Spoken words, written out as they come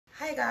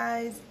Hi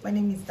guys, my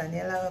name is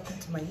Daniella. Welcome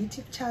to my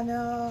YouTube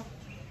channel.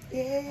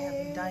 Yay!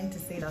 I've been dying to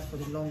say that for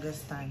the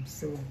longest time,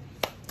 so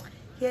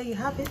here you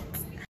have it.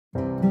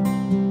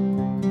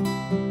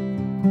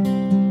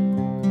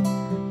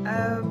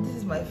 This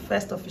is my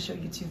first official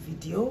YouTube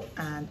video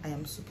and I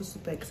am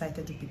super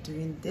excited to be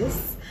doing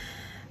this.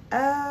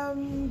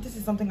 This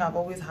is something I've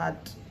always had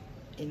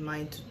in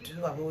mind to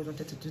do. I've always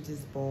wanted to do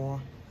this, but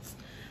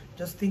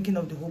just thinking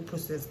of the whole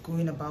process,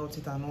 going about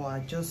it and all,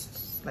 I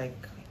just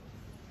like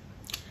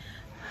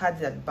had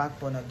that back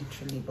burner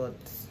literally. But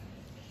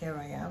here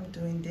I am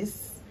doing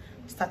this,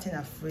 starting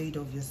afraid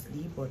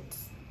obviously, but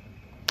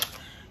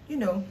you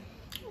know,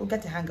 we'll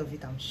get the hang of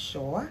it, I'm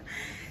sure.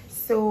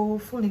 So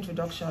full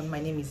introduction, my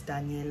name is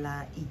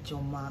Daniella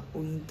Ijoma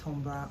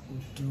Oyintombra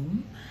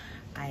Odum.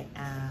 I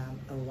am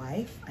a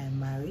wife. I am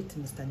married to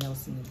Mr.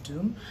 Nelson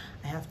Odum.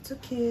 I have 2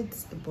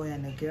 kids, a boy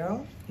and a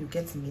girl. You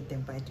get to meet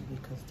them by the way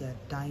because they are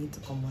dying to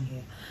come on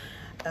here.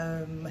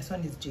 My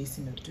son is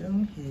Jason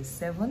Odum. He is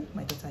 7.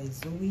 My daughter is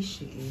Zoe.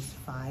 She is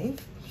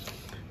 5.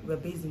 We're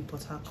based in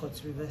Port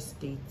Harcourt, Rivers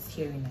State,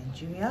 here in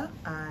Nigeria.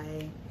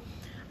 I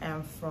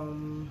am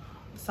from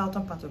the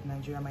southern part of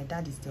Nigeria. My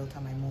dad is Delta.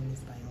 My mom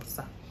is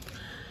Bayelsa.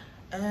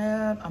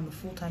 I'm a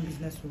full-time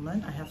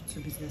businesswoman. I have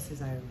 2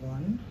 businesses I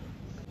run.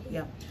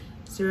 Yeah,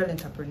 serial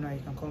entrepreneur, you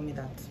can call me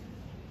that.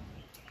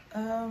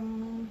 I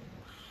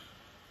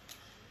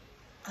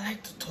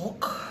like to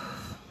talk.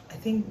 I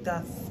think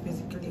that's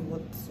basically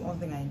one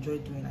thing I enjoy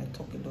doing. I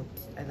talk a lot.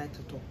 I like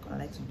to talk. I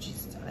like to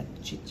gist. I like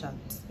to chit chat,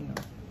 you know.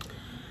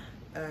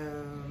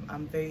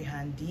 I'm very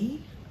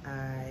handy.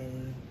 I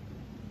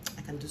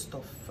can do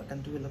stuff. I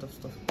can do a lot of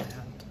stuff with my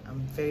hand.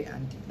 I'm very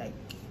handy, like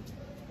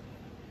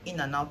in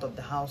and out of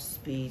the house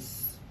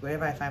space,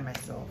 wherever I find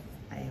myself,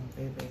 I am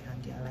very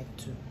handy. I like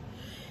to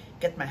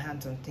get my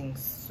hands on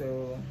things.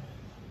 So,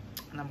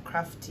 and I'm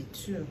crafty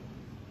too.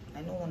 I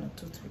know 1 or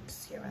 2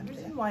 tricks here and there.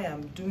 The reason why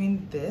I'm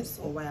doing this,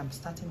 or why I'm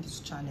starting this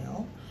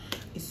channel,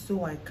 is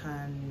so I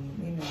can,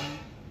 you know,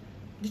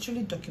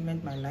 literally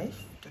document my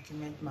life,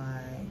 document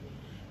my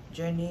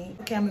journey.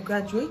 Okay, I'm a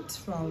graduate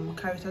from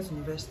Caritas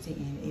University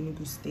in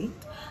Enugu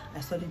State. I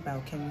studied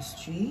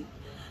biochemistry.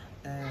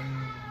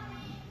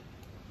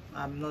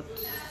 I'm not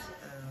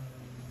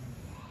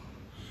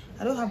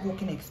I don't have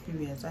working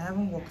experience. I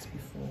haven't worked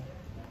before.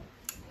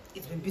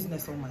 It's been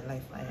business all my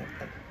life.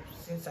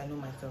 Since I know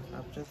myself,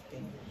 I've just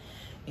been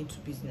into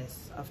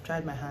business. I've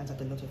tried my hands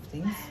at a lot of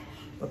things,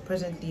 but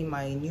presently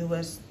my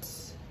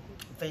newest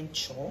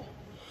venture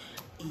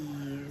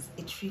is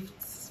a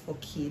thrift for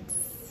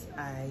kids.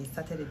 I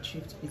started a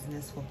thrift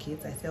business for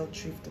kids. I sell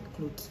thrift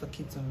clothes for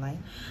kids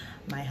online.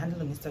 My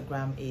handle on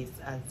Instagram is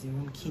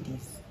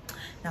 @ZeroomKiddies.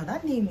 Now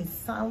that name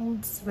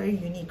sounds very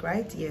unique,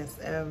 right? Yes.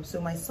 So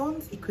my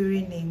son's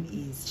Ikwerre name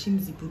is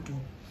Chimzibudu,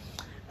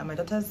 and my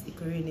daughter's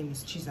Ikwerre name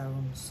is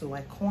Chizarum. So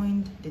I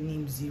coined the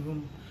name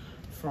Zeroom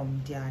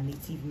from their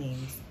native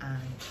names,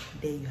 and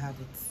there you have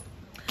it.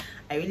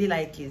 I really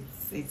like it.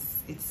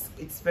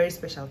 It's very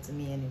special to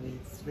me anyway.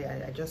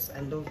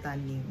 I love that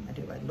name.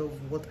 I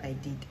love what I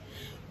did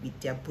with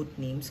their both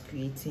names,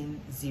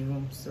 creating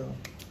Zeroom. So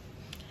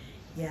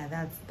yeah,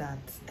 that's that.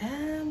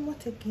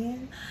 What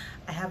again?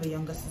 I have a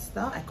younger sister.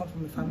 I come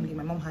from a family.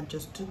 My mom had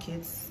just 2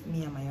 kids,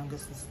 me and my younger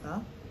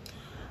sister.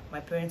 My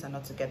parents are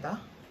not together.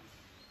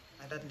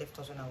 My dad left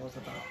us when I was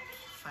about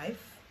 5.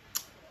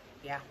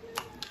 Yeah.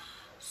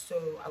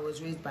 So I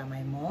was raised by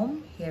my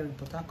mom here in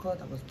Port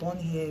Harcourt. I was born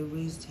here,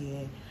 raised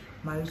here,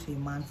 married to a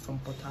man from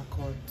Port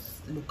Harcourt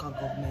local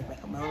government.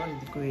 My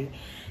husband is great.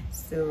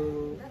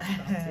 So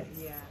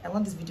yeah, I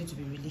want this video to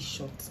be really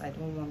short. I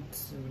don't want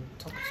to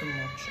talk too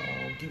much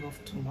or give off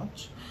too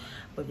much.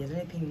 But if there's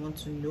anything you want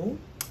to know,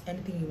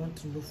 anything you want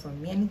to know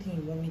from me, anything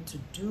you want me to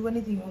do,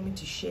 anything you want me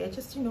to share,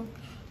 just, you know,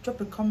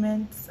 drop a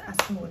comment,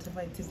 ask me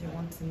whatever it is you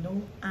want to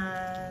know,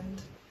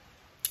 and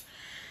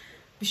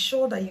be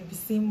sure that you'll be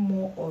seeing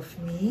more of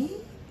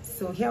me.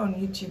 So here on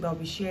YouTube, I'll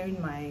be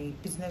sharing my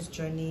business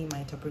journey,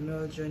 my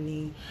entrepreneurial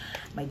journey,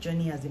 my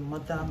journey as a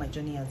mother, my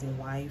journey as a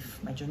wife,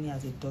 my journey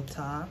as a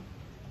daughter.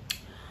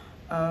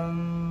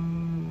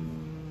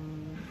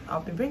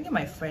 I'll be bringing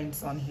my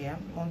friends on here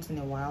once in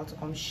a while to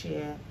come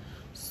share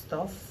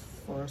stuff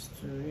for us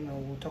to, you know,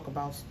 we'll talk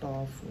about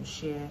stuff, we'll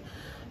share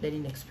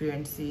learning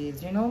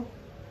experiences, you know,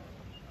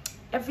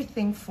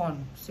 everything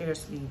fun.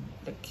 Seriously,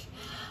 like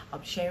I'll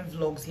be sharing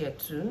vlogs here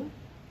too.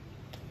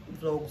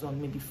 Vlogs on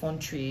maybe fun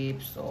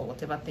trips or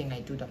whatever thing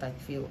I do that I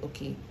feel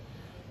okay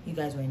you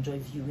guys will enjoy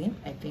viewing.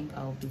 I think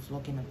I'll be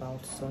vlogging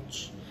about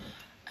such.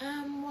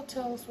 What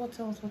else?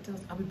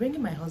 I'll be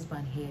bringing my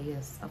husband here.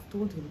 Yes, I've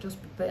told him, just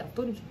prepare. I've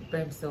told him to prepare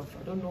himself.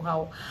 I don't know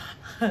how.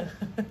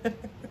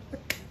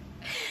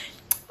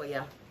 But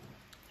yeah,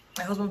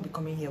 my husband will be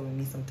coming here with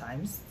me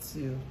sometimes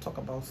to talk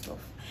about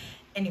stuff.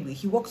 Anyway,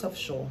 he works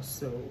offshore,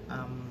 so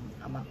I'm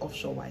an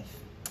offshore wife.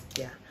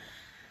 Yeah.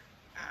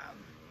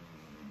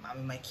 I'm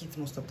with my kids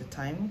most of the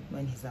time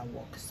when he's at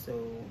work. So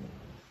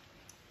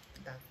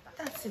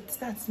that's it.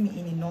 That's me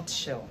in a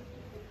nutshell,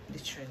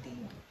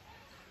 literally.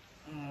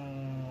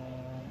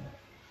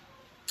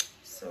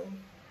 So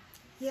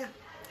yeah,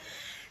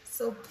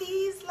 So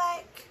please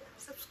like,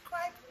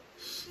 subscribe,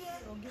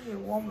 share, or give me a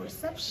warm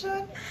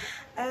reception.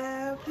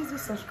 Please do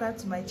subscribe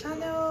to my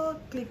channel,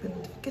 click the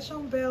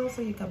notification bell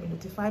so you can be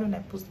notified when I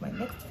post my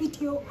next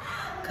video,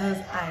 because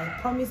I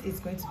promise it's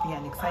going to be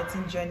an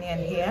exciting journey in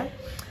here.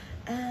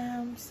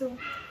 So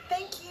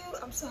thank you.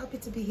 I'm so happy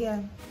to be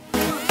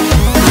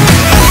here.